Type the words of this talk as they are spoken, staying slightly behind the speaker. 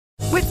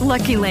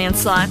Lucky Land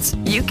Slots,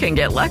 you can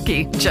get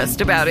lucky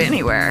just about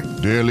anywhere.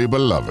 Dearly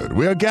beloved,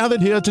 we are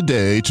gathered here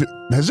today to...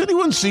 Has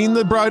anyone seen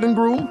the bride and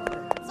groom?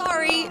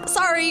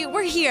 Sorry,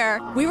 we're here.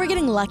 We were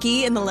getting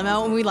lucky in the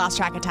limo and we lost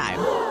track of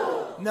time.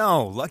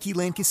 No, Lucky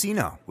Land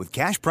Casino, with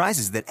cash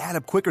prizes that add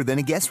up quicker than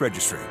a guest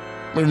registry.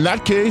 In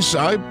that case,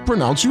 I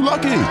pronounce you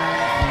lucky.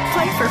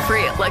 Play for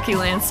free at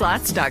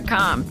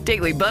LuckyLandSlots.com.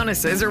 Daily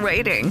bonuses are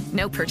waiting.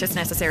 No purchase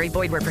necessary.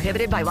 Void where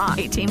prohibited by law.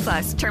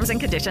 18+. Terms and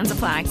conditions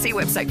apply. See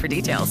website for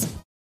details.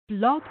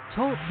 Blog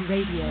Talk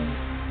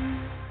Radio.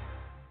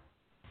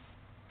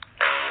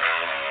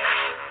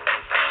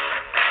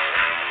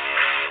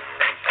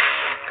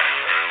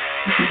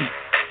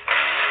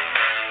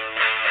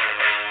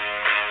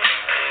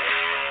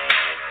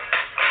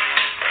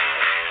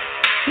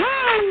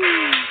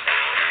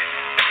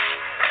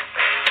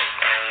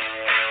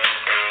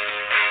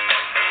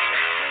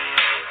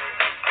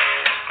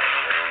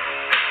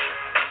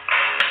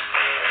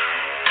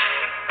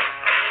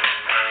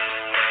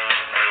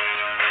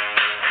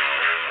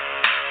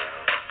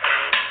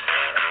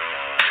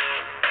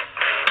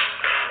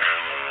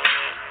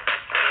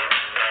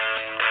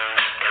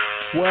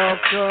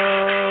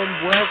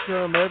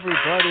 Welcome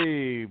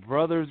everybody.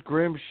 Brothers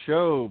Grimm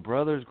Show.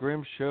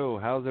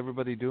 How's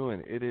everybody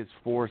doing? It is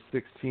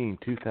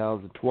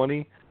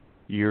 4/16/2020,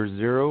 year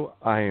zero.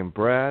 I am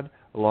Brad,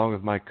 along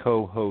with my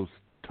co-host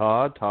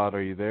Todd. Todd,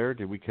 are you there?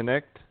 Did we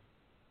connect?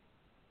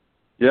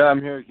 Yeah,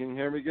 I'm here. Can you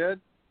hear me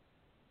good?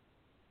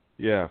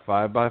 Yeah,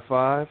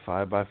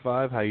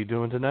 5x5. How you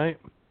doing tonight?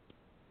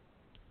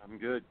 I'm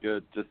good.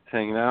 Just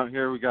hanging out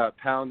here. We got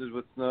pounded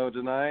with snow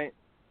tonight.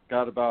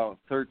 Got about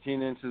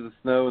 13 inches of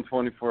snow in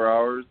 24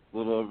 hours, a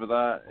little over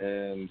that,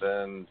 and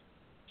then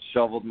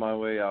shoveled my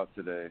way out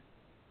today.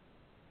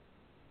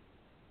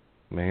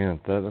 Man,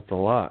 that's a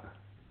lot.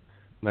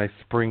 Nice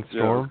spring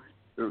storm.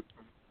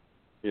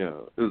 Yeah,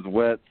 it was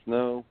wet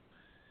snow,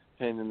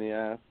 pain in the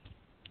ass,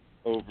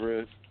 over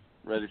it,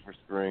 ready for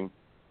spring.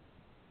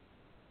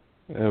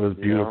 It was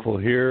beautiful.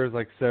 Here it's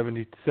like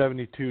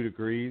 72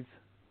 degrees.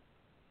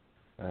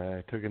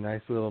 I took a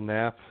nice little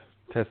nap,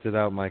 tested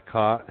out my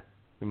cot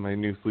in my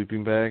new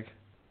sleeping bag.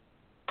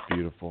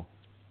 Beautiful.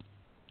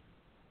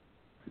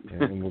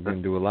 And we're going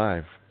to do it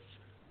live.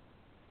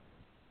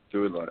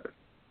 Do it live.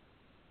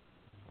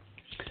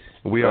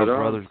 We are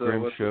Brothers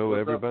Grimm Show,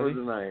 everybody.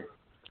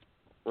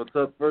 What's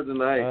up for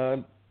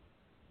tonight?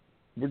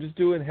 We're just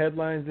doing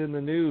headlines in the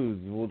news.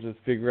 We'll just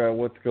figure out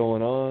what's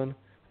going on.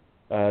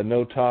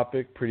 No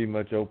topic, pretty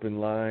much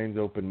open lines,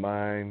 open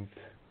minds.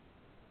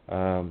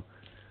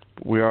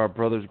 We are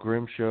Brothers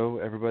Grimm Show.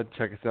 Everybody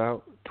check us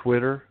out.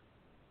 Twitter.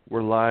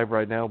 We're live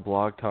right now,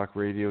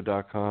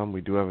 blogtalkradio.com.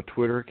 We do have a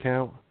Twitter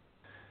account.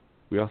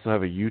 We also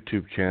have a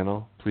YouTube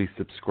channel. Please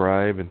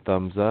subscribe and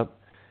thumbs up.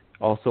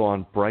 Also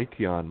on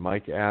Brighteon,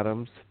 Mike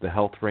Adams, the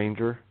Health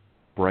Ranger,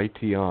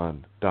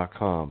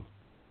 Brighteon.com.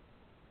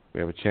 We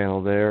have a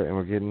channel there, and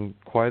we're getting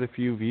quite a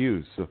few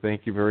views, so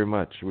thank you very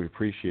much. We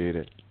appreciate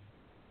it.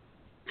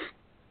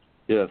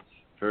 Yes,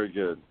 very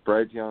good.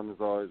 Brighteon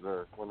is always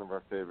one of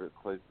our favorite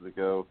places to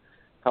go.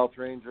 Health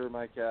Ranger,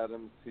 Mike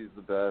Adams, he's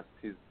the best.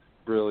 He's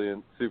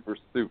brilliant, super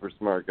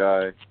smart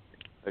guy.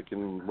 I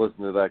can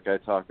listen to that guy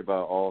talk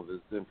about all of his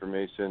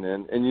information.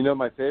 And you know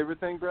my favorite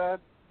thing,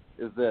 Brad,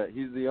 is that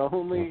he's the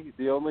only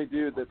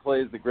dude that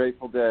plays the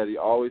Grateful Dead. He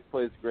always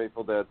plays the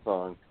Grateful Dead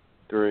song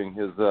during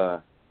his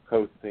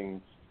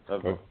hosting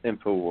of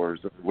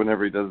InfoWars,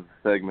 whenever he does a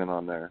segment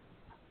on there.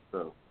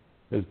 So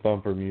his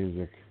bumper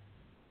music.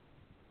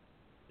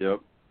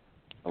 Yep.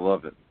 I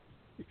love it.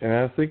 And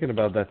I was thinking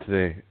about that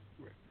today.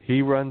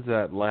 He runs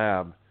that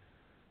lab,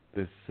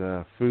 this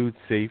food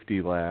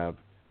safety lab.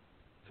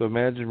 So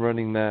imagine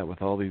running that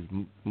with all these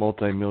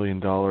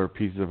multi-million-dollar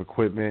pieces of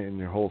equipment and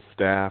your whole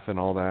staff and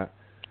all that.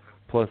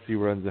 Plus he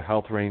runs the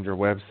Health Ranger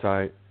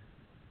website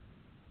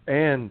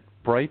and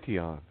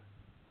Brighteon.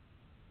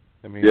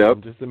 I mean, yep.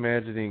 I'm just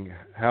imagining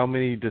how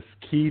many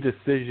key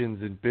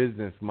decisions in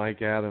business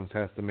Mike Adams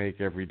has to make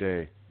every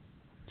day.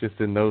 Just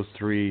in those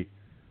three.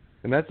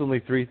 And that's only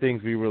three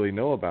things we really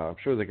know about. I'm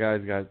sure the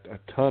guy's got a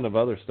ton of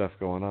other stuff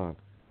going on.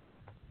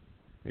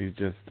 He's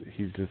just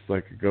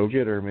like a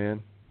go-getter,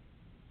 man.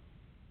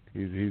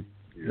 He's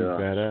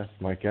badass,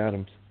 Mike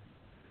Adams.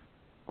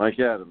 Mike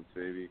Adams,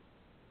 baby.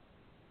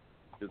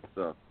 Good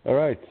stuff. All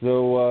right,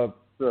 so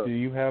do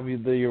you have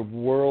your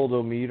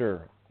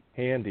world-o-meter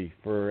handy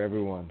for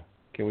everyone?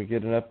 Can we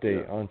get an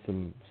update on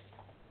some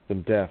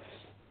deaths?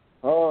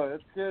 Oh,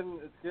 it's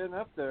getting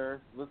up there.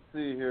 Let's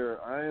see here.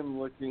 I am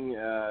looking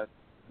at.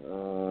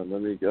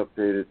 Let me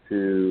update it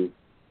to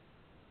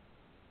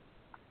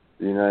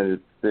the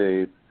United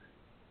States.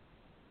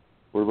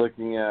 We're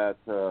looking at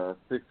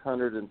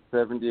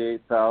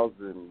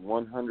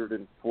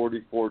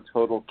 678,144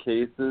 total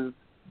cases,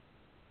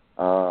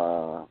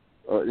 an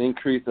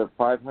increase of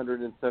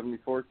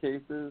 574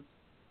 cases,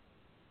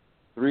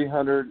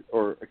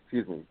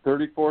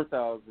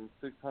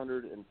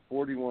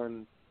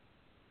 34,641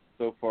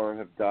 so far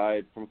have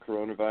died from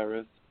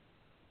coronavirus,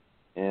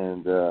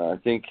 and I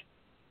think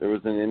there was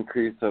an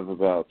increase of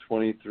about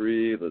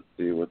 23. Let's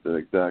see what the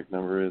exact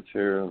number is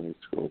here. Let me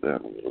scroll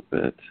down a little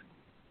bit.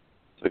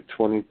 It's like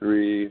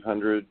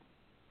 2,300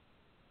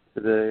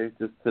 today,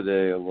 just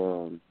today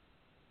alone.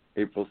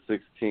 April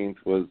 16th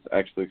was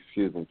actually,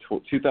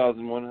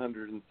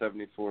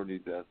 2,174 new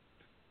deaths,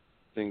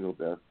 single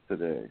deaths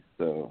today.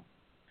 So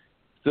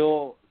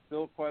still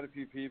quite a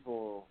few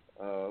people,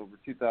 over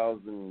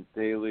 2,000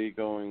 daily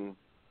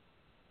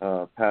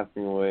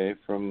passing away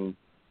from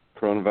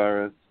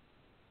coronavirus.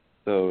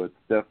 So it's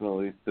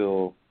definitely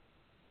still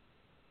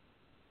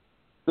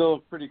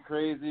pretty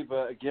crazy.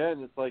 But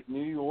again, it's like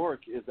New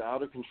York is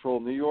out of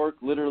control. New York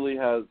literally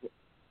has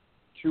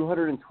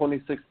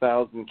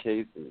 226,000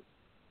 cases.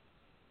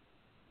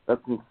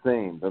 That's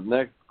insane. The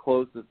next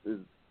closest is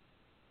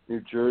New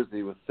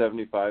Jersey with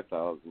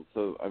 75,000.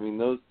 So I mean,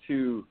 those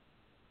two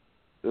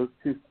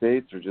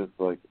states are just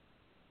like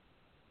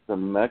the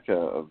mecca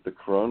of the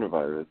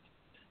coronavirus.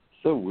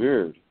 So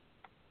weird.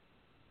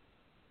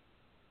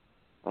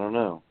 I don't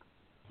know.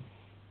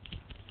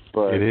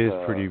 But it is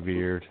pretty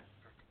weird.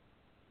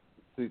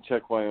 See,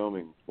 check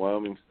Wyoming.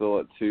 Wyoming's still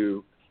at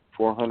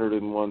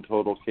 401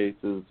 total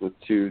cases with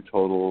 2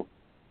 total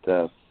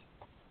deaths,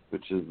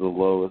 which is the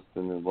lowest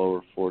in the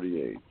lower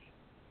 48.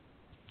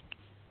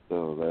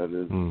 So that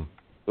is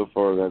so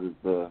far that is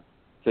the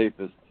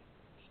safest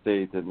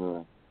state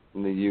in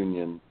the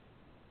union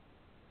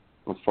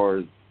as far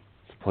as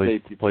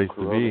safety from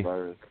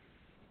coronavirus.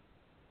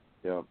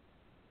 Yeah.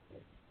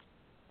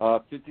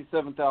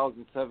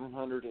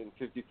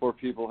 57,754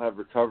 people have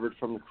recovered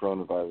from the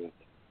coronavirus.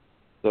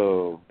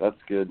 So that's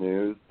good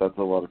news. That's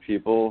a lot of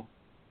people.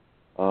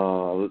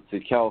 Let's see,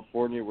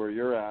 California, where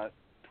you're at,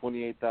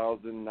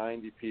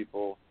 28,090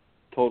 people,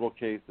 total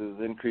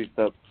cases, increased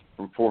up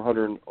from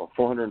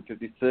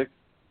 456,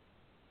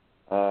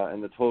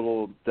 and the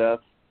total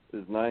deaths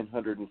is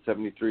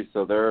 973.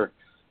 So they're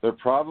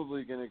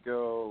probably going to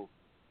go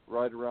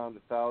right around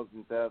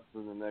 1,000 deaths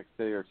in the next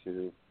day or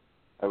two,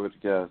 I would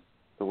guess,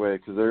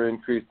 because they're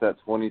increased at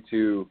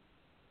 22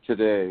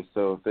 today.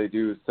 So if they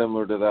do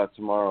similar to that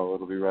tomorrow,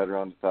 it'll be right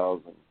around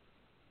 1,000.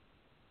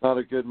 Not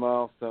a good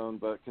milestone,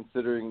 but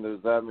considering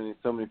there's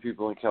so many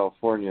people in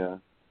California,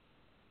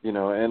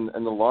 and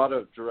a lot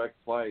of direct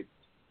flights.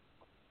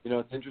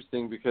 It's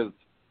interesting because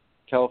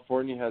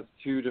California has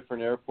 2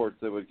 different airports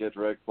that would get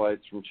direct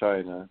flights from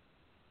China,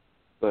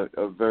 but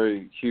a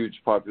very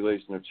huge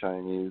population of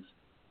Chinese.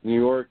 New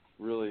York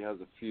really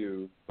has a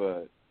few,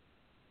 but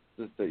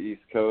just the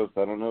East Coast,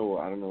 I don't know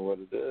what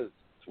it is.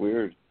 It's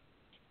weird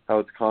how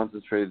it's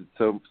concentrated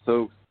so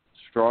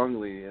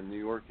strongly in New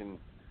York and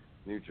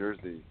New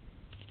Jersey.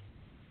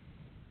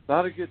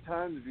 Not a good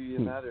time to be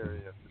in that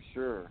area for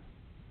sure.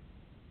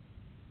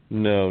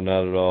 No,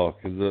 not at all.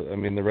 Because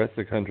the rest of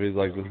the country is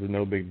like, this is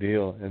no big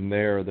deal, and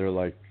they're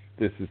like,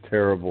 this is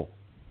terrible.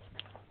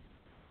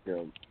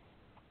 Yeah.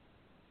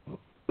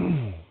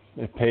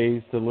 It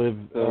pays to live,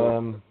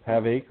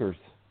 have acres.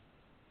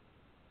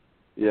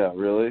 Yeah,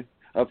 really.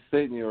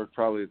 Upstate New York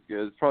probably is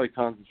good. It's probably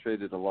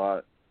concentrated a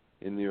lot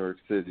in New York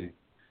City.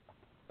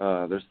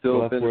 There's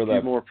still been a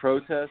few more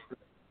protests.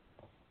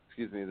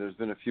 Excuse me. There's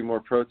been a few more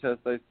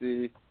protests I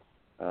see.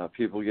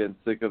 People getting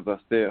sick of the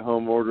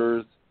stay-at-home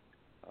orders.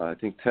 I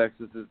think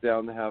Texas is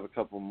down to have a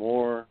couple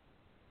more.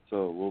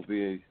 So we'll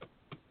be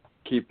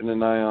keeping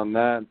an eye on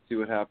that and see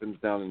what happens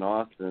down in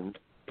Austin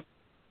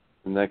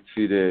the next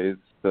few days.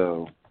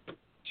 So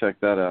check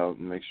that out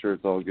and make sure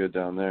it's all good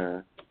down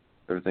there.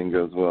 Everything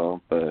goes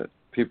well. But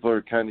people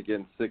are kind of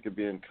getting sick of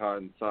being caught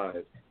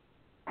inside.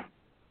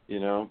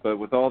 But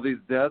with all these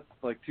deaths,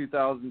 like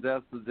 2,000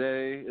 deaths a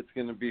day, it's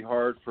going to be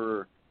hard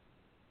for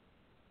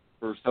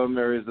some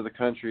areas of the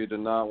country to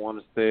not want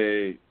to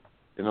stay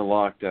in a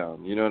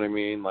lockdown. You know what I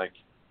mean? Like,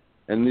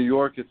 and New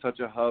York is such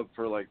a hub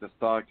for like the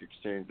stock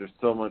exchange. There's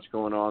so much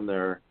going on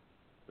there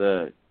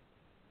that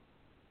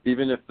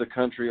even if the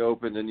country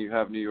opened and you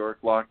have New York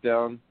locked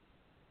down,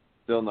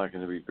 still not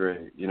going to be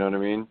great. You know what I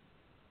mean?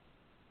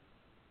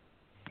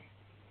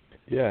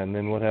 Yeah, and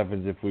then what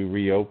happens if we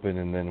reopen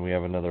and then we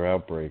have another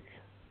outbreak?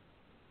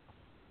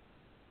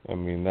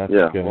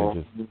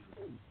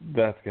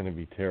 That's going to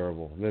be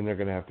terrible. Then they're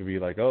going to have to be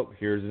like, oh,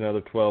 here's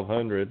another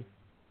 1,200.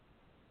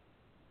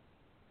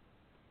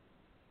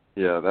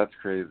 Yeah, that's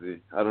crazy.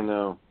 I don't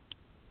know.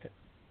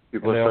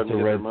 People and I are also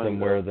read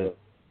somewhere that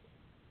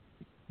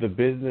the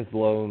business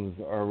loans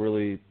are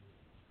really,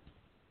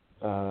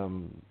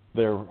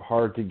 they're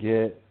hard to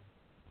get.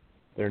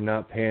 They're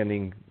not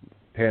panning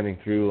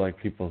through like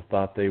people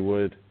thought they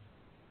would.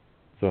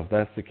 So if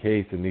that's the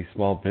case and these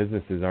small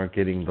businesses aren't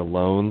getting the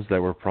loans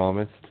that were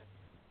promised,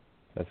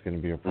 that's going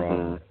to be a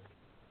problem. Mm-hmm.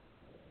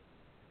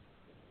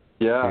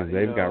 Yeah, because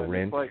they've got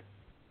rent.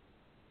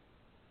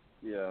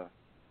 Yeah,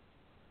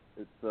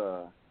 it's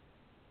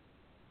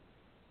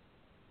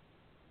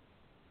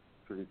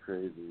pretty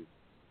crazy.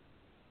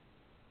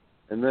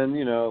 And then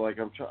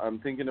I'm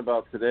thinking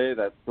about today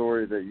that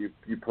story that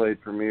you played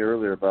for me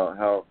earlier about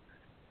how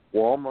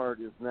Walmart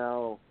is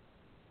now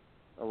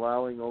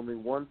allowing only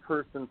one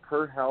person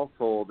per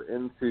household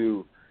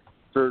into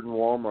certain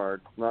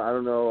Walmarts. Now, I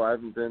don't know. I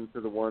haven't been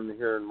to the one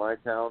here in my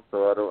town,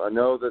 so I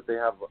know that they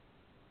have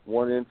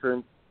one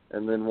entrance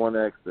and then one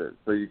exit,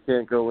 so you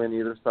can't go in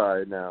either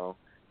side now.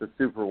 The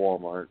super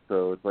Walmart,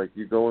 so it's like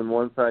you go in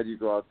one side, you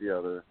go out the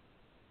other.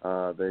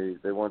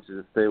 They want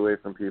you to stay away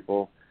from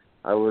people.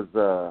 I was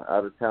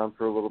out of town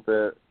for a little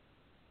bit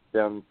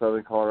down in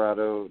southern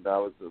Colorado. That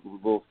was a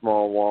little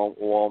small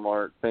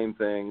Walmart, same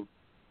thing,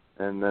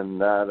 and then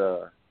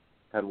that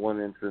had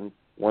one entrance,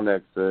 one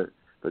exit.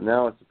 But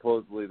now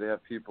supposedly they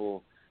have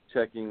people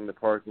checking the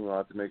parking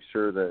lot to make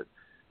sure that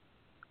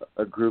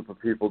a group of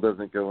people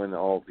doesn't go in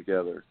all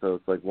together. So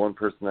it's like one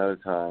person at a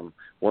time,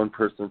 one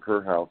person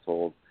per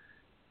household.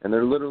 And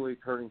they're literally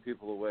turning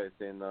people away,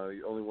 saying, no,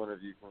 only one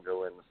of you can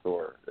go in the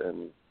store.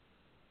 And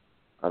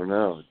I don't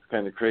know. It's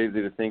kind of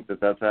crazy to think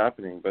that that's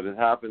happening. But it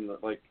happened,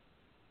 like,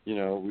 you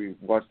know, we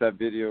watched that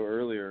video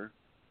earlier.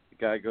 The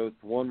guy goes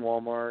to one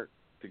Walmart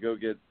to go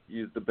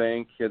use the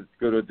bank. He had to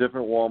go to a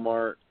different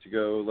Walmart to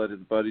go let his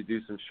buddy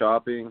do some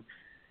shopping.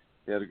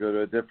 He had to go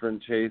to a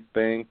different Chase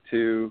bank,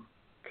 too,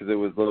 because it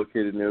was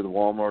located near the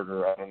Walmart,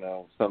 or I don't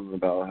know, something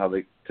about how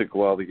they took a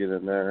while to get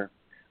in there.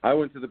 I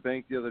went to the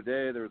bank the other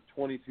day. There was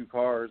 22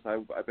 cars. I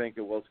bank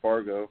at Wells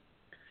Fargo.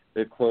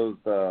 They've closed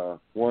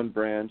one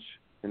branch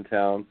in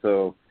town,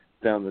 so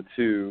down to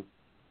two,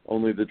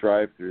 only the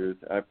drive-throughs.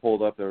 I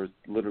pulled up. There was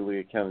literally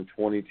a count of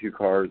 22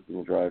 cars in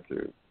the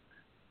drive-through.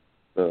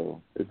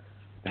 So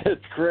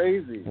it's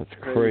crazy. That's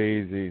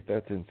crazy.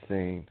 That's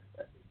insane.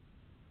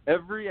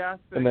 Every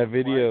aspect and that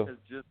video of life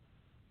has just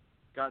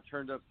got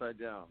turned upside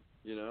down,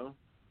 you know?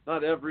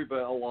 Not every,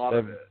 but a lot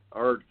of it.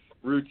 Our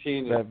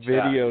routine. That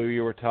video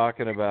you were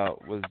talking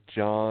about was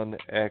John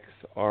X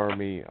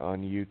Army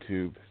on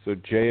YouTube. So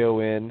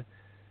JON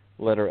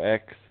letter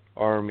X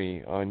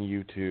Army on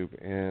YouTube,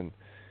 and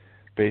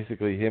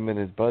basically him and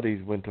his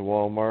buddies went to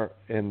Walmart,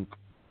 and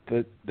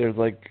there's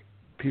like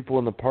people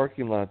in the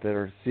parking lot that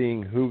are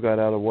seeing who got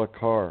out of what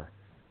car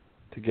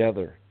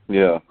together.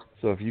 Yeah.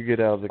 So if you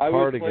get out of the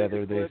car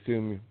together, they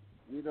assume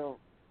we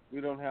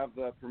don't have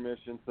that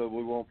permission, so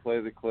we won't play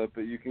the clip.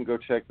 But you can go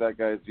check that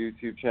guy's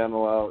YouTube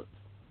channel out.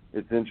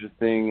 It's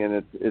interesting,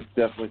 and it's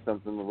definitely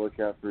something to look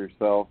at for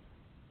yourself.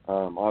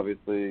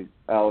 Obviously,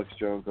 Alex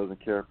Jones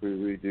doesn't care if we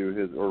redo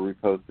his or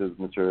repost his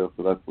material,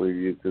 so that's where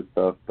you use his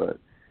stuff. But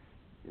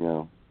you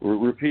know,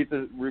 repeat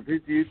the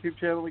YouTube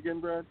channel again,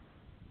 Brad.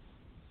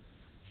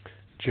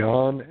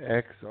 John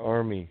X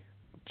Army,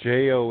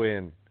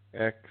 JON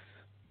X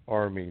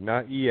Army,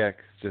 not EX,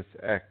 just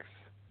X.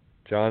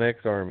 John X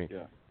Army.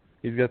 Yeah.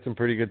 He's got some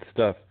pretty good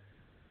stuff.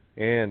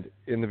 And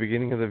in the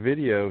beginning of the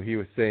video, he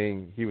was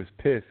saying he was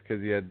pissed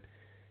because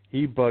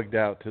he bugged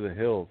out to the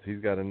hills.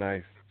 He's got a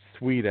nice,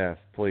 sweet-ass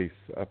place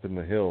up in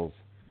the hills.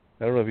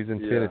 I don't know if he's in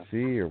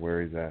Tennessee or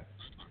where he's at.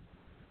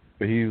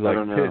 But he's like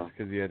pissed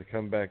because he had to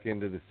come back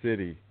into the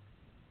city.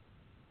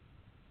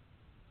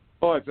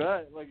 Oh, I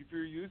bet. Like, if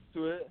you're used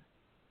to it,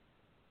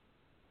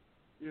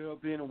 you know,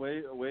 being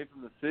away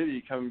from the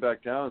city, coming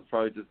back down is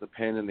probably just a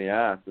pain in the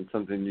ass and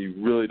something you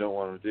really don't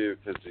want to do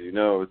because, you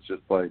know, it's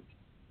just like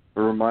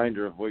a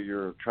reminder of what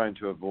you're trying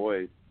to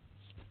avoid.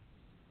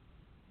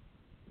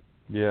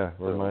 Yeah,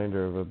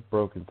 reminder of a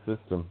broken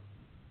system.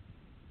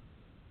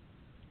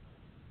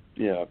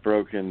 Yeah,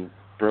 broken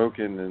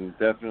and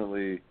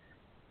definitely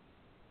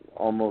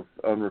almost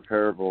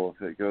unrepairable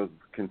if it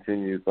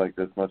continues like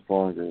this much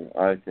longer,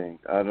 I think.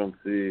 I don't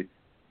see,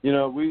 you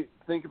know, we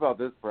think about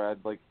this, Brad,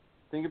 like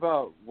think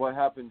about what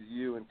happened to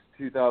you in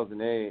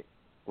 2008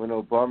 when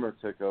Obama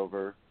took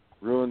over,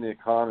 ruined the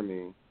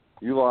economy.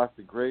 You lost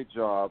a great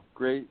job,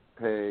 great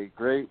pay,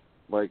 great,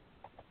 like,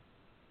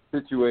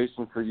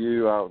 situation for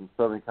you out in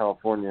Southern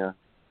California.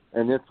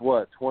 And it's,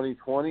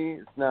 2020?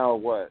 It's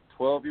now,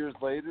 12 years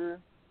later?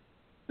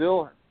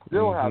 Still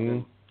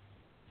haven't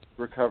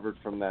recovered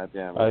from that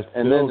damage. I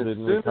still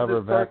didn't recover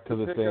back to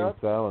the same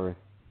salary.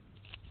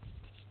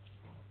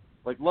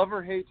 Like, love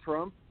or hate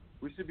Trump,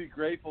 we should be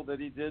grateful that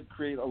he did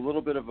create a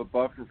little bit of a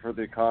buffer for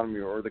the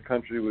economy, or the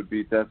country would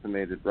be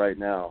decimated right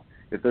now.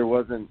 If there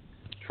wasn't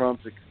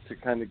Trump to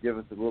kind of give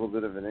us a little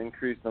bit of an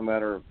increase, no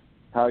matter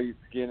how you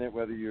skin it,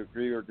 whether you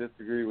agree or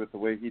disagree with the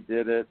way he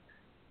did it,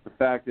 the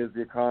fact is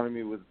the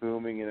economy was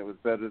booming and it was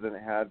better than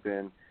it had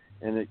been,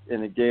 and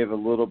it gave a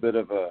little bit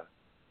of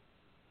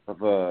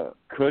a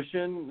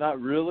cushion, not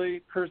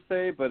really per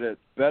se, but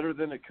it's better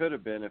than it could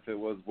have been if it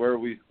was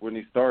when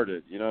he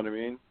started. You know what I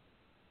mean?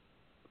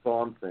 That's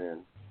all I'm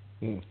saying.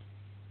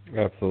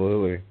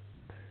 Absolutely.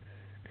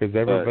 Because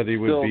everybody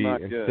would be,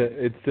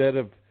 instead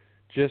of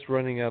just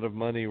running out of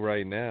money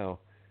right now,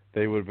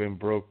 they would have been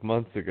broke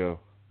months ago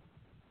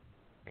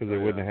because they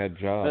wouldn't have had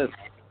jobs. It's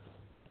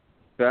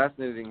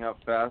fascinating how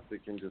fast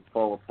it can just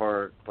fall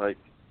apart. Like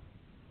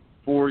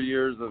 4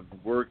 years of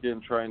working,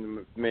 trying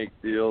to make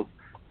deals,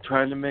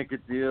 trying to make a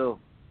deal,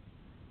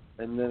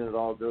 and then it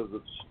all goes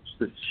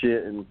to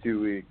shit in 2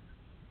 weeks.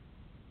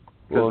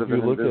 Well, if you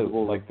look at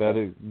like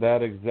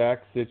that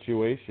exact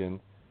situation,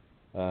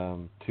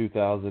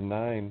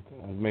 2009,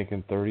 I was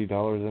making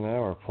 $30 an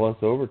hour plus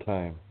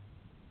overtime,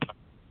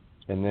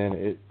 and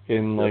then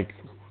in like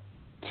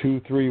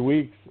 2-3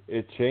 weeks,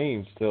 it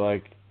changed to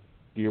like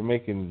you're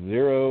making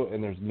zero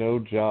and there's no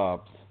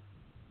jobs.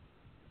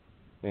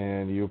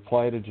 And you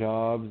apply to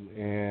jobs,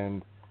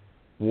 and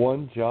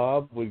one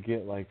job would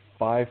get like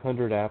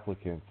 500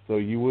 applicants. So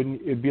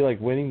it'd be like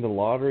winning the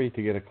lottery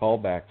to get a call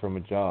back from a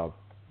job.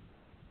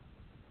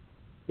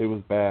 It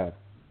was bad.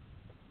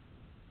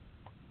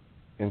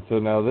 And so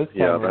now this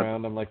time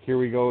around, I'm like, here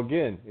we go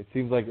again. It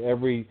seems like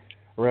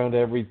around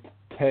every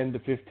 10 to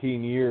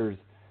 15 years,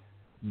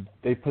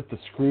 they put the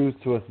screws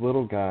to us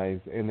little guys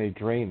and they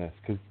drain us.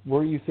 Because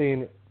weren't you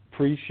saying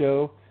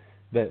pre-show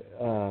that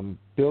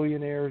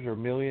billionaires or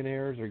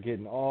millionaires are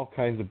getting all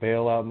kinds of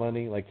bailout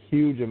money, like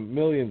huge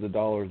millions of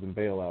dollars in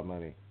bailout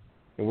money,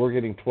 and we're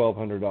getting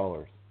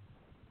 $1,200.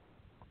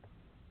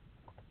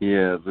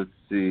 Yeah, let's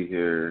see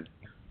here.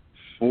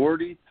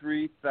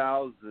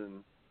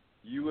 43,000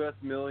 U.S.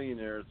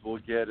 millionaires will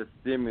get a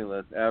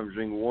stimulus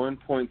averaging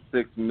 $1.6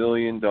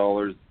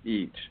 million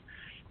each.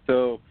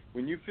 So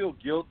when you feel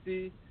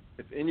guilty,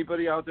 if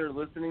anybody out there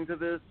listening to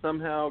this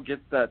somehow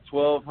gets that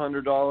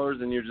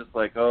 $1,200 and you're just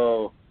like,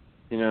 oh,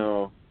 you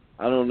know,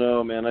 I don't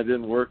know, man, I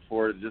didn't work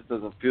for it. It just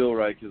doesn't feel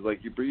right. Because,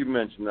 like, you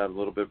mentioned that a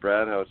little bit,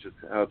 Brad, how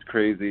it's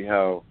crazy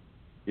how,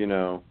 you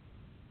know.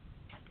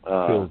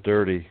 Feels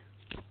dirty.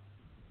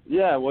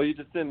 Yeah, well, you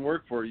just didn't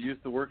work for it. You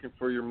used to working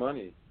for your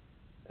money.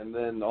 And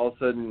then all of a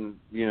sudden,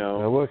 you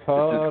know. I work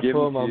hard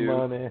for my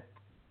money.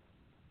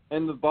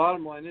 And the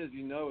bottom line is,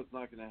 you know, it's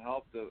not going to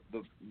help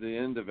the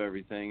end of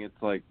everything.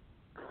 It's like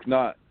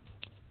not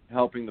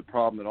helping the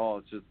problem at all.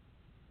 It's just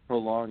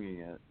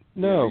prolonging it.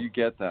 No, you know, you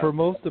get that. For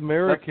most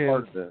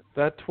Americans,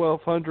 that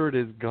 $1,200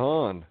 is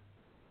gone.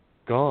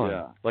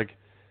 Yeah. Like,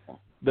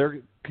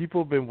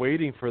 people have been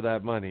waiting for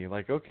that money.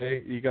 Like,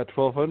 okay, you got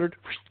 $1,200,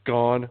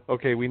 gone.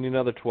 Okay, we need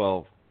another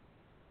 12.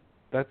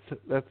 That's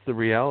the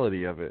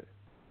reality of it.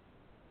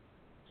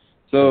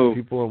 So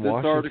people in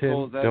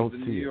Washington don't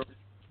see it.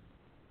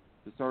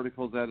 This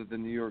article is out of the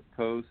New York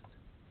Post,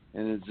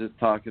 and it's just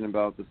talking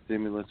about the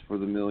stimulus for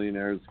the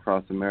millionaires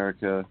across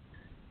America,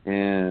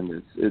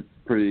 and it's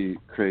pretty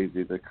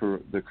crazy. The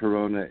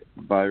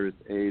Coronavirus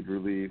Aid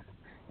Relief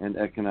and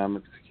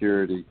Economic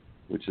Security,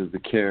 which is the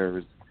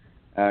CARES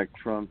Act,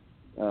 trumped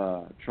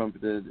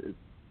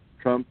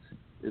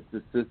its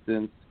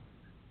assistance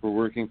for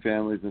working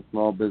families and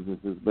small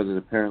businesses, but it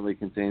apparently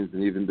contains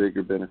an even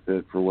bigger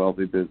benefit for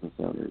wealthy business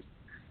owners.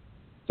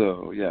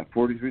 So, yeah,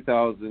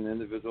 43,000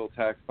 individual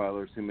tax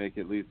filers who make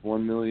at least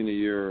 $1 million a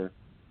year,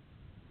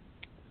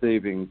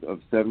 savings of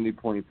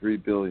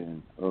 $70.3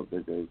 billion. Oh,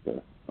 there goes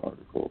the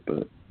article.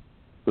 But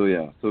so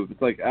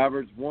it's like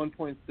average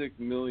 $1.6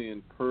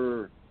 million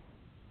per,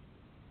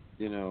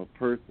 you know,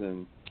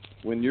 person.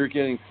 When you're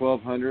getting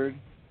 $1,200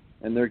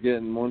 and they're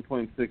getting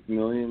 $1.6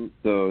 million,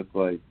 so it's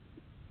like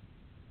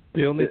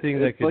the only thing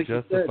that could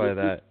justify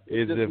that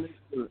is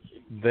if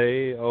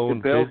they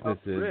own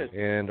businesses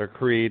and are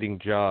creating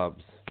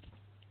jobs.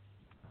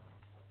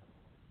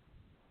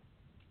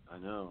 I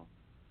know.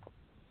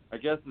 I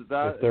guess is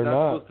that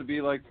supposed to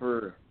be like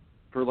for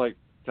like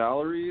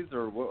salaries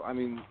or what? I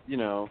mean, you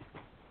know,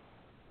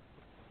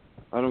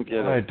 I don't get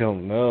it. I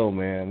don't know,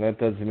 man. That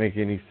doesn't make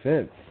any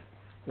sense.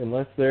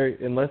 Unless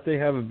they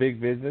have a big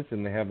business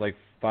and they have like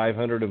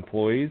 500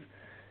 employees,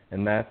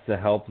 and that's to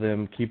help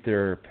them keep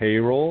their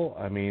payroll.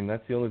 I mean,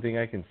 that's the only thing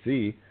I can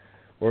see.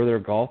 Or they're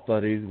golf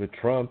buddies with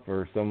Trump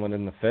or someone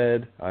in the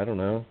Fed. I don't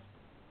know.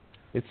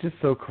 It's just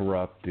so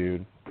corrupt,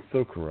 dude.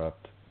 So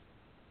corrupt.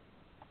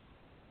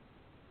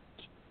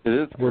 It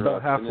is corrupt. We're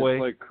about halfway.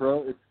 And it's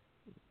like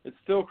it's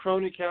still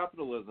crony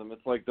capitalism.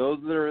 It's like those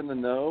that are in the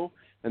know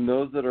and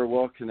those that are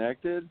well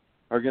connected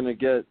are going to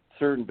get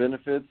certain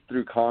benefits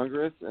through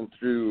Congress and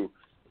through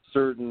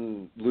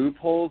certain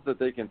loopholes that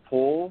they can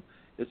pull.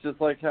 It's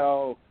just like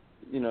how,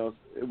 you know,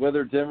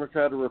 whether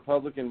Democrat or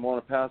Republican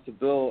want to pass a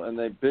bill and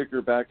they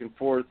bicker back and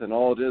forth, and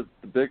all it is,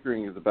 the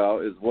bickering is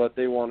about, is what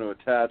they want to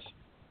attach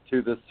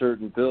to this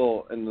certain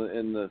bill in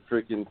the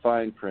freaking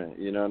fine print.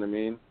 You know what I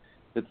mean?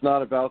 It's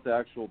not about the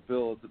actual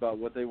bill. It's about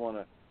what they want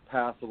to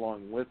pass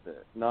along with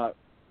it, not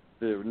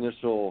the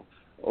initial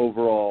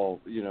overall,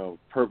 you know,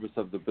 purpose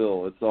of the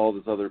bill. It's all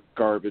this other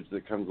garbage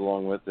that comes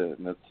along with it,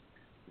 and it's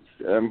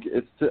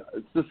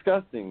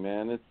disgusting,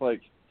 man. It's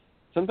like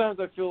sometimes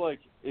I feel like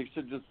it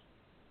should just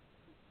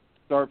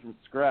start from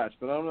scratch,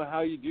 but I don't know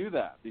how you do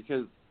that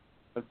because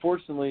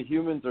unfortunately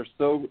humans are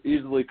so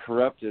easily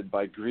corrupted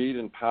by greed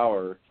and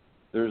power.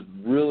 There's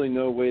really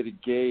no way to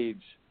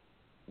gauge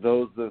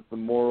those with the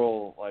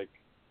moral like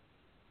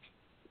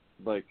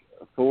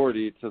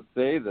authority to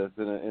say this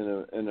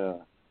in a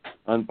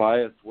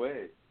unbiased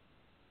way.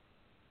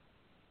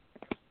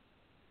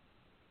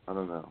 I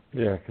don't know.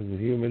 Yeah, because the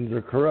humans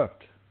are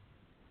corrupt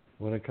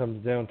when it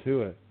comes down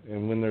to it.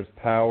 And when there's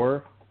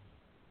power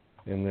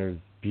and there's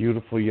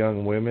beautiful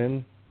young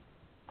women,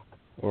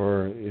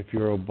 or if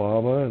you're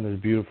Obama and there's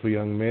beautiful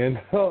young men,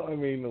 I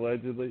mean,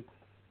 allegedly.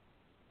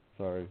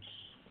 Sorry.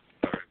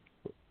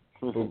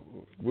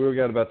 We've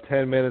got about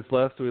 10 minutes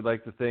left, so we'd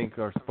like to thank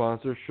our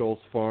sponsor,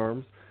 Schultz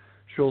Farms.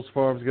 Schultz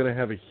Farms is going to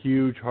have a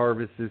huge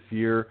harvest this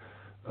year.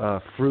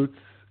 Fruits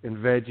and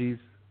veggies,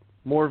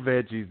 more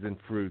veggies than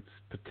fruits,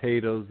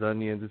 potatoes,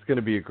 onions. It's going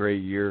to be a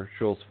great year,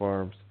 Schultz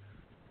Farms.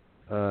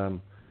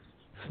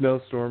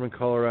 Snowstorm in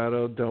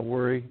Colorado, don't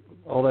worry.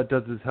 All that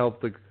does is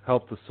help the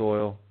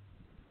soil.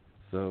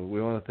 So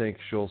we want to thank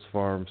Schultz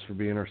Farms for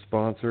being our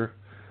sponsor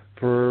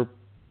for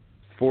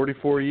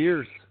 44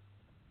 years.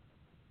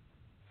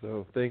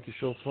 So thank you,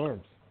 Schultz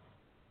Farms.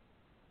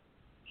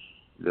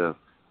 Yes.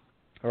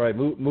 All right,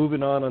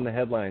 moving on the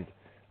headlines.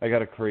 I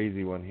got a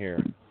crazy one here.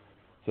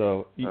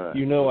 So right.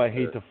 you know I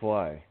hate to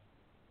fly.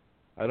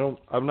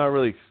 I'm not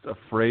really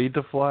afraid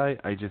to fly.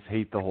 I just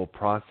hate the whole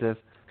process.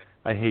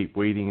 I hate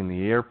waiting in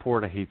the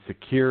airport. I hate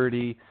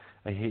security.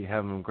 I hate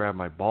having them grab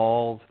my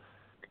balls.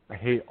 I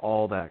hate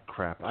all that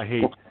crap. I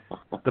hate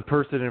the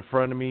person in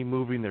front of me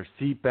moving their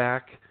seat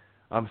back.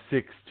 I'm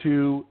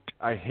 6'2".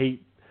 I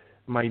hate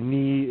my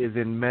knee is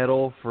in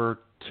metal for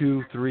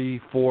 2, 3,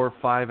 4,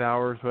 5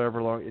 hours,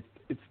 however long.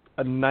 It's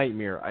a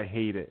nightmare. I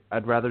hate it.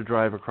 I'd rather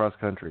drive across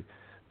country.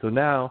 So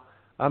now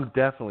I'm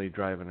definitely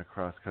driving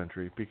across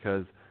country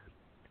because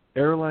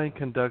airline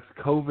conducts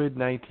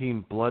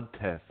COVID-19 blood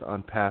tests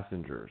on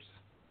passengers.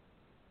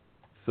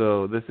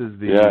 So this is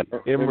the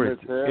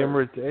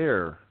Emirates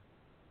Air.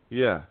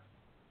 Yeah.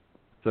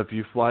 So if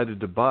you fly to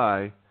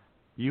Dubai,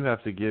 you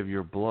have to give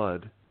your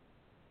blood,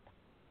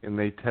 and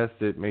they test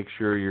it, make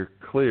sure you're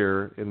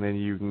clear, and then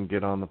you can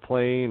get on the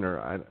plane.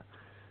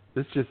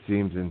 This just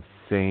seems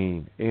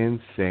insane.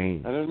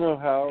 I don't know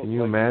how. Can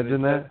you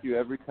imagine that? You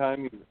every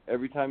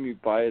time you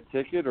buy a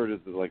ticket, or is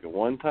it like a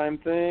one-time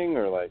thing,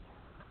 or like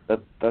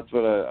that's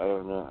what I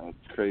don't know.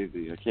 It's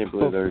crazy. I can't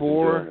believe they're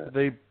doing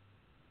it.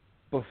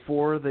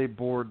 Before they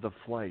board the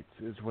flights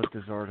is what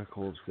this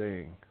article is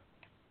saying.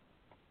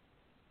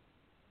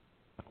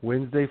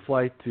 Wednesday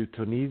flight to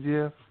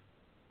Tunisia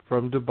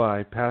from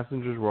Dubai,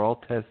 passengers were all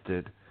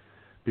tested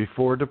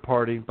before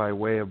departing by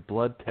way of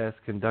blood tests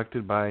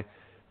conducted by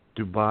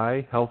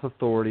Dubai Health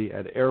Authority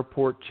at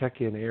airport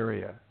check-in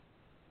area.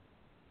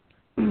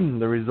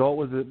 The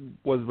result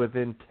was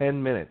within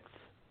 10 minutes.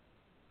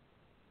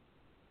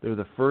 They're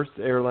the first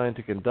airline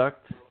to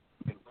conduct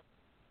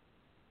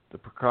the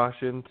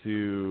precaution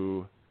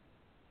to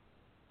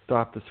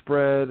stop the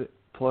spread,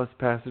 plus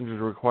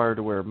passengers are required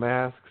to wear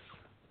masks.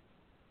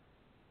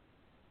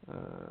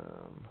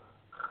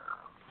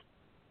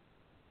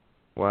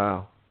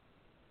 Wow.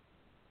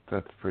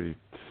 That's pretty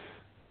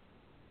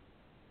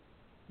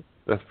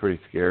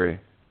scary.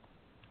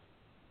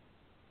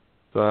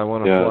 So I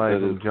want to fly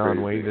from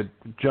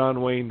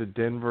John Wayne to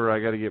Denver. I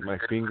got to get my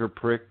finger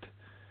pricked,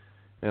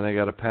 and I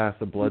got to pass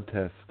a blood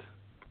test.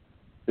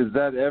 Is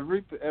that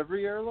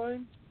every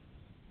airline?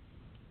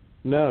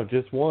 No,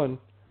 just one.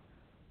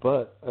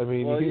 But I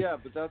mean,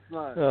 but that's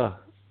not.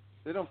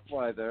 They don't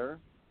fly there.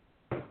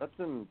 That's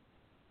in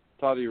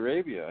Saudi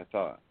Arabia, I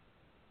thought.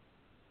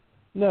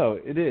 No,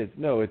 it is.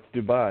 No, it's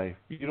Dubai.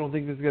 You don't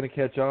think this is going to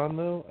catch on,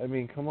 though? I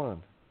mean, come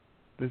on.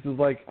 This is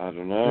like I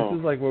don't know. This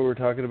is like what we were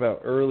talking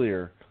about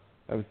earlier.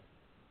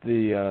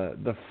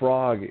 The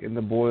frog in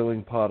the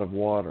boiling pot of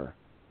water.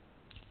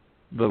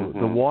 The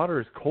water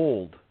is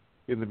cold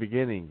in the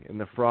beginning, and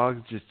the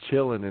frog's just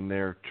chilling in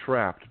there,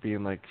 trapped,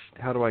 being like,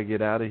 "How do I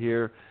get out of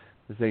here?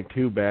 This ain't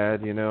too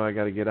bad, I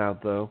got to get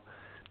out though."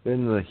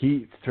 Then the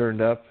heat's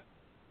turned up,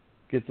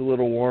 gets a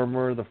little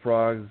warmer. The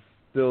frog's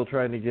still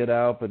trying to get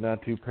out, but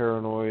not too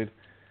paranoid.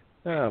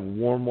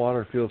 Warm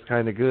water feels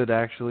kind of good,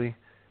 actually.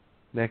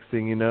 Next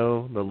thing you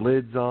know, the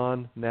lid's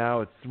on.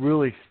 Now it's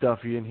really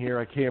stuffy in here.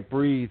 I can't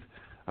breathe.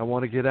 I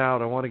want to get out.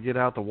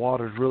 The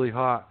water's really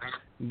hot.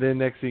 Then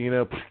next thing you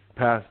know,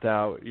 passed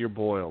out. You're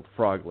boiled.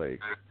 Frog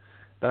legs.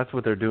 That's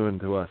what they're doing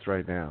to us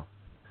right now.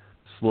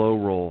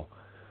 Slow roll.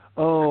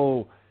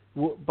 Oh,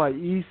 by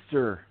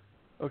Easter.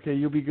 Okay,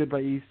 you'll be good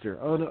by Easter.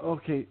 Oh, no,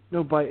 okay.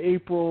 No, by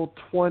April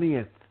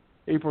 20th.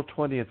 April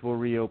 20th we'll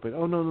reopen.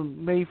 Oh, no,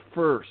 May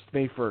 1st.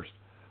 May 1st.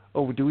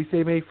 Oh, do we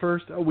say May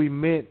 1st? Oh, we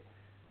meant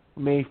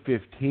May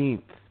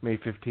 15th. May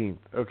 15th.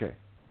 Okay.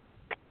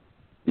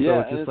 Yeah, so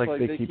it's just like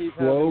they keep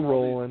slow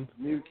rolling.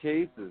 New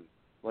cases.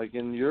 Like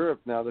in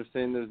Europe now, they're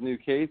saying there's new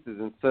cases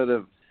instead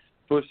of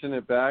pushing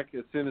it back.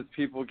 As soon as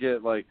people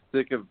get like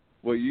sick of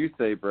what you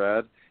say,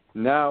 Brad,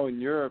 now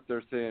in Europe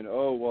they're saying,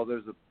 oh well,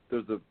 there's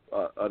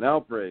an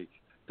outbreak,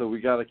 so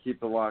we got to keep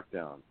the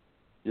lockdown.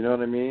 You know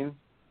what I mean?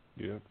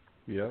 Yeah.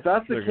 Yeah. If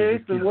that's the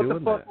case, then what the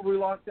fuck were we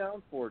locked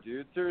down for,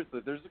 dude? Seriously,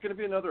 if there's going to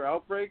be another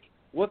outbreak,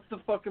 what's the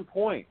fucking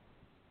point?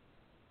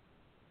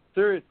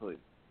 Seriously.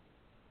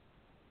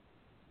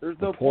 There's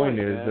no point.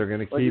 The point is man. they're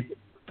going to keep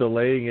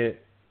delaying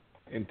it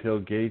until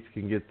Gates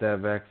can get that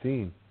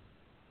vaccine.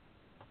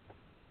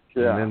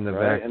 Yeah, and then the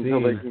right? vaccine.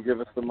 Until they can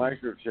give us the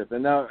microchip.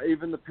 And now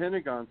even the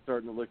Pentagon's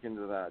starting to look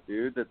into that,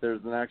 dude, that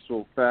there's an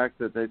actual fact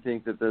that they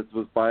think that this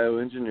was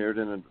bioengineered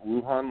in a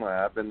Wuhan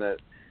lab and that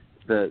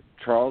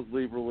Charles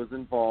Lieber was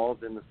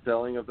involved in the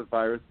selling of the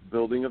virus,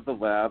 building of the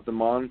lab, the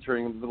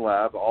monitoring of the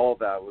lab. All of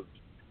that was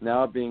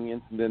now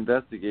being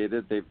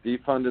investigated. They've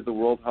defunded the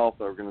World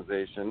Health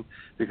Organization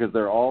because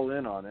they're all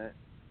in on it.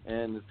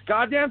 And it's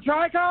goddamn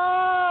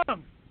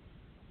TRICOM!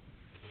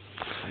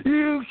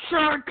 You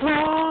shot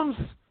clones!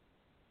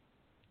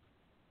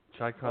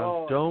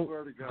 Chi-Coms. Oh, I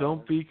swear to God.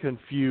 Don't be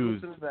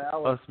confused. Listen to the Us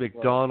Alex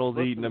McDonald's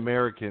Listen eating to-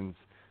 Americans.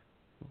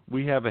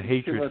 We have a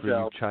hatred much for you,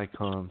 Alex.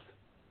 Chi-Coms.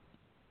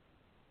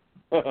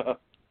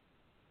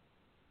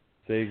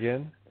 Say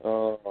again?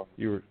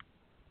 You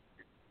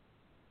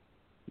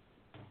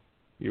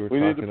were we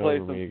talking need to play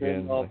over some me Finn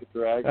again. Off the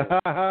Dragon.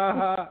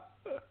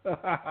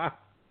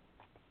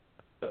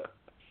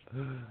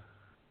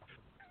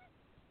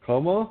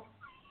 Como?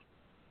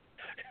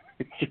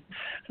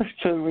 I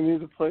said we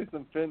need to play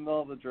some Finn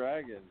All the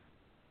Dragon.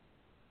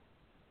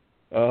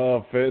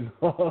 Oh, Finn.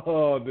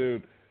 Oh,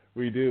 dude.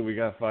 We do. We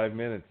got 5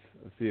 minutes.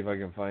 Let's see if I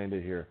can find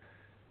it here.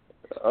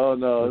 Oh,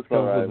 no, Let's it's all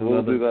come up right. with We'll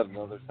another- do that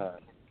another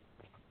time.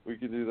 We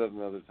can do that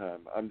another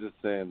time. I'm just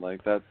saying,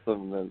 like, that's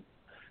something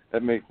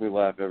that makes me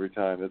laugh every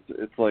time.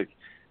 It's like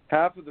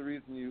half of the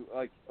reason you,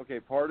 like, okay,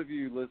 part of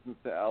you listens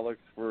to Alex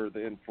for the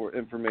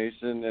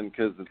information and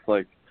because it's,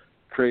 like,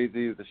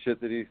 crazy, the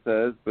shit that he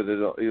says, but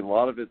a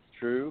lot of it's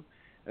true.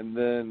 And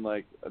then,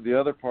 like, the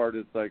other part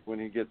is, like, when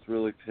he gets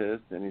really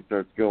pissed and he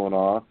starts going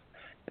off,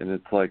 and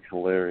it's, like,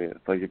 hilarious.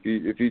 Like, if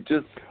you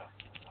just...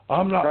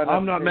 I'm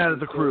not mad at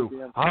the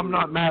crew. I'm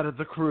not mad at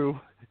the crew.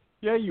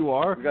 Yeah, you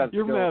are.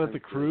 You're mad at the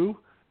crew.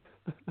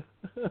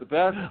 The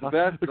best.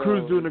 The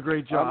crew's doing a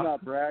great job. I'm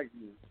not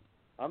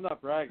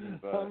bragging,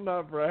 but I'm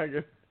not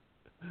bragging.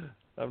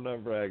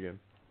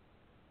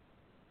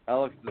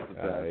 Alex is the best,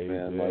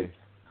 man. AJ. Like,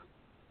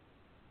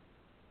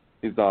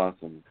 he's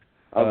awesome.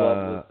 I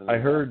love listening. I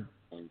heard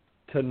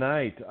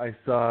tonight. I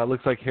saw. It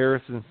looks like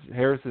Harrison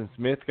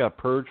Smith got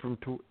purged from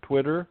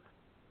Twitter,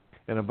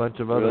 and a bunch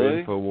of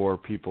other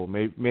InfoWar people.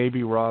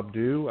 Maybe Rob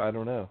Dew. I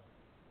don't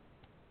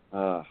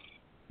know.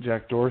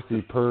 Jack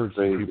Dorsey purged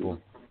some people.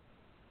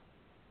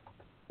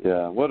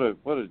 Yeah, what a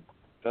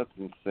that's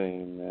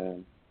insane,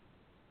 man.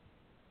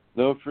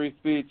 No free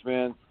speech,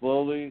 man.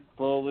 Slowly,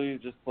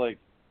 just like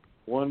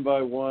one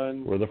by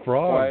one. We're the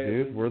frog, quietly.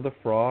 dude. We're the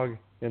frog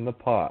in the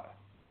pot.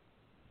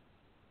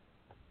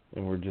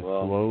 And we're just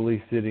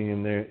slowly sitting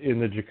in there in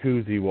the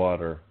jacuzzi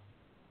water.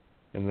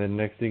 And then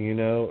next thing you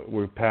know,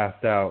 we're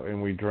passed out and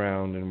we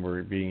drowned and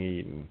we're being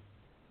eaten.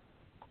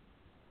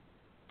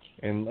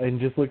 And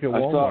just look at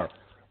Walmart.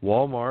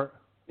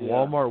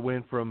 Walmart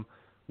went from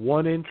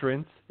one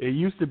entrance. It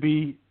used to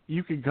be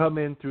you could come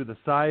in through the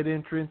side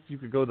entrance, you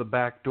could go the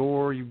back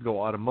door, you could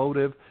go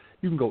automotive,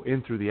 you can go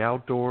in through the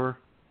outdoor.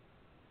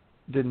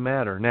 Didn't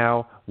matter.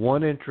 Now,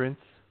 one entrance,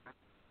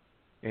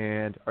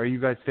 and are you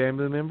guys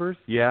family members?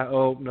 Yeah.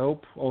 Oh,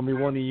 nope. Only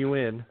one of you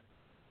in.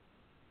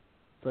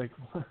 It's like,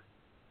 what?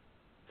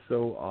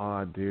 So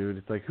odd, dude.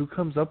 It's like, who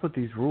comes up with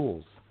these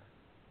rules?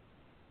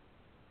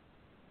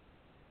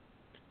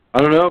 I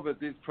don't know, but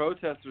these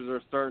protesters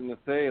are starting to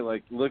say,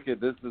 like, look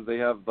at this, they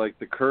have, like,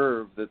 the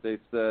curve that they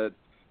said,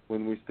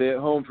 when we stay at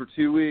home for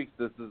 2 weeks,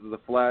 this is the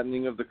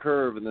flattening of the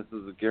curve, and this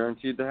is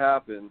guaranteed to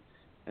happen,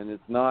 and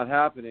it's not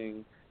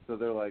happening. So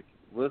they're like,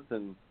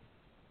 listen,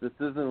 this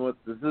isn't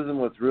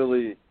what's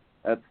really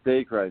at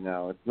stake right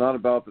now. It's not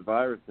about the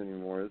virus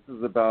anymore. This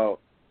is about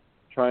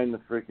trying to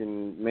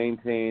freaking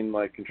maintain,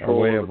 like, control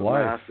Our way over of the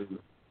life. masses.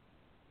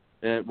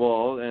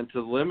 And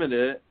to limit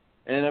it.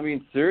 And I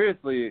mean,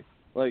 seriously,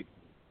 like,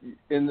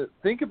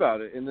 think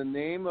about it. In the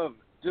name of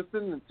just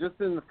in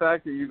the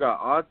fact that you got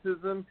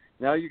autism,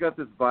 now you got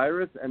this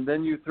virus, and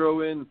then you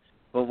throw in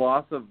the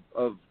loss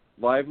of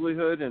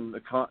livelihood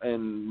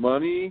and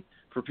money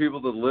for people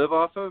to live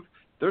off of.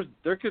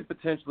 There could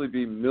potentially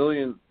be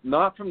millions,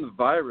 not from the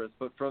virus,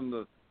 but from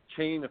the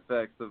chain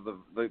effects of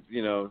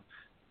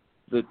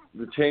the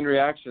chain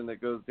reaction that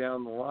goes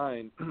down the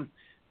line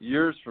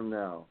years from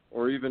now,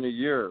 or even a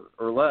year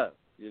or less.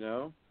 You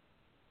know.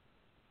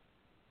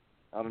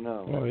 I don't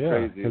know. Oh, it's yeah.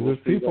 crazy. Because We'll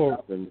there's see people. what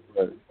happens,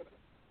 but...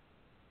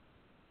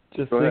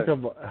 Just Go think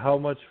ahead. of how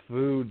much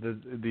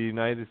food the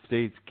United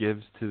States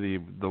gives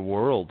to the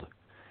world.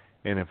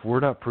 And if we're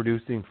not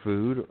producing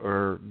food,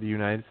 or the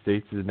United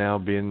States is now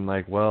being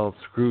like, well,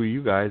 screw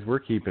you guys, we're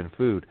keeping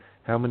food.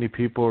 How many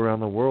people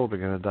around the world are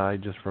going to die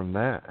just from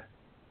that?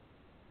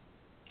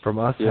 From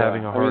us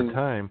having a hard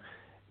time.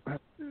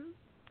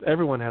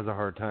 Everyone has a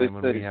hard time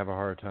when we have a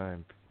hard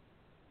time.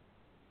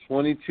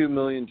 22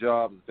 million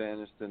jobs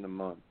vanished in a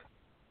month.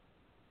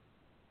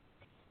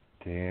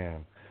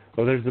 Damn.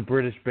 Oh, there's the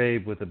British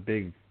babe with a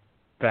big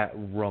fat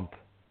rump.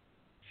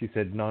 She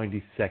said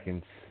 90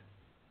 seconds.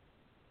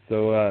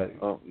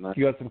 So, nice.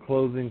 You got some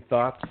closing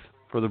thoughts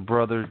for the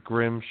Brothers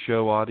Grimm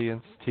show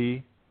audience,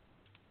 T?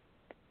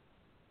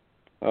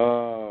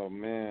 Oh,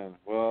 man.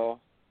 Well,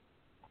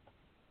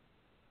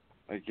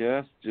 I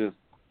guess just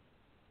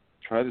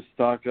try to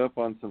stock up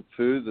on some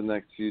food the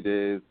next few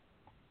days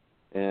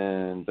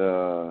and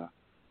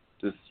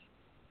just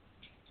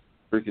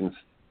freaking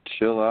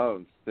chill out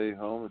and stay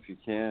home if you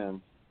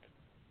can.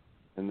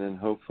 And then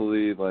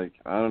hopefully, like,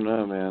 I don't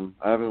know, man.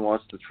 I haven't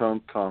watched the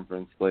Trump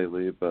conference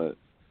lately, but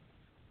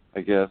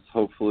I guess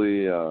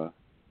hopefully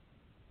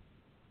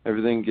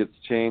everything gets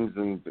changed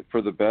and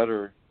for the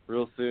better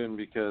real soon,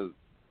 because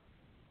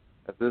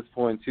at this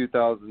point,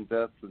 2,000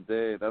 deaths a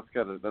day, that's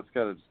got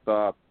to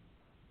stop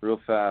real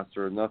fast,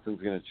 or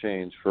nothing's going to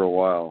change for a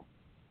while.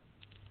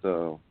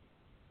 So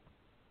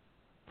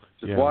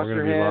Just wash we're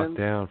your gonna be hands. locked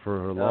down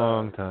for a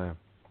long time.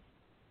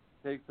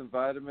 Take some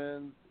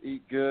vitamins,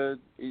 eat good,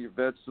 eat your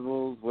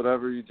vegetables,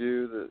 whatever you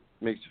do that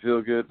makes you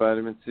feel good,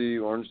 vitamin C,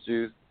 orange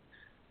juice.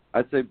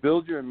 I'd say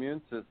build your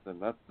immune system.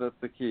 That's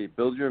the key.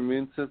 Build your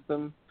immune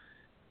system,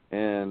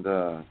 and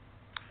 70%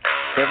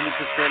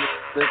 of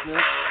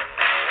sickness.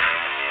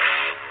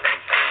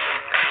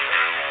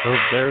 Oh,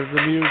 there's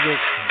the music.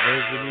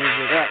 There's the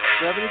music. Yeah,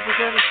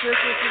 70% of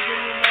sickness is in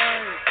your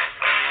mind.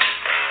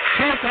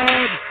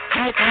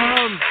 Check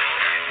on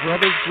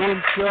Brothers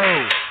Grimm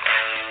Show,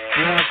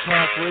 Blog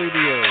Talk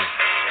Radio,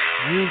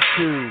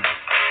 YouTube,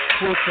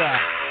 Twitter,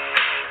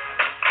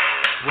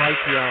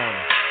 Raytheon,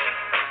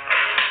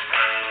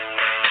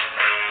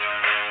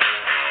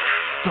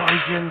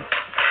 Sergeant.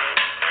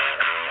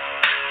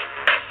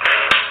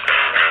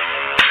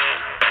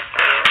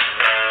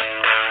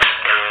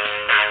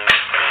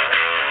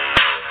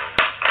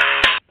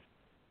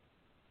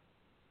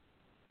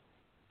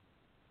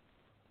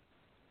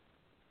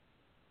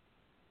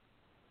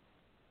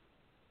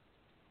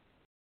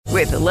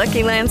 With the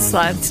Lucky Land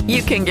Slots,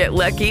 you can get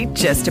lucky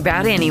just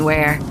about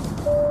anywhere.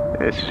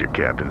 This is your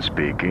captain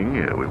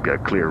speaking. We've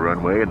got clear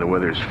runway and the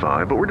weather's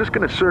fine, but we're just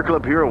going to circle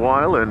up here a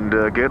while and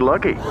get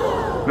lucky.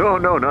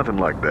 No, nothing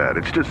like that.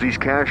 It's just these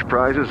cash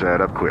prizes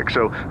add up quick.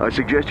 So I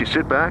suggest you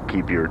sit back,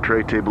 keep your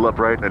tray table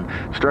upright, and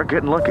start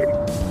getting lucky.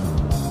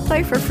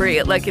 Play for free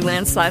at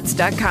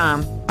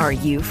LuckyLandSlots.com. Are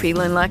you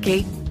feeling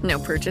lucky? No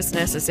purchase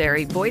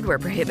necessary. Void where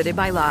prohibited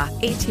by law.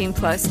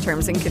 18+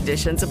 terms and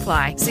conditions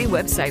apply. See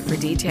website for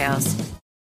details.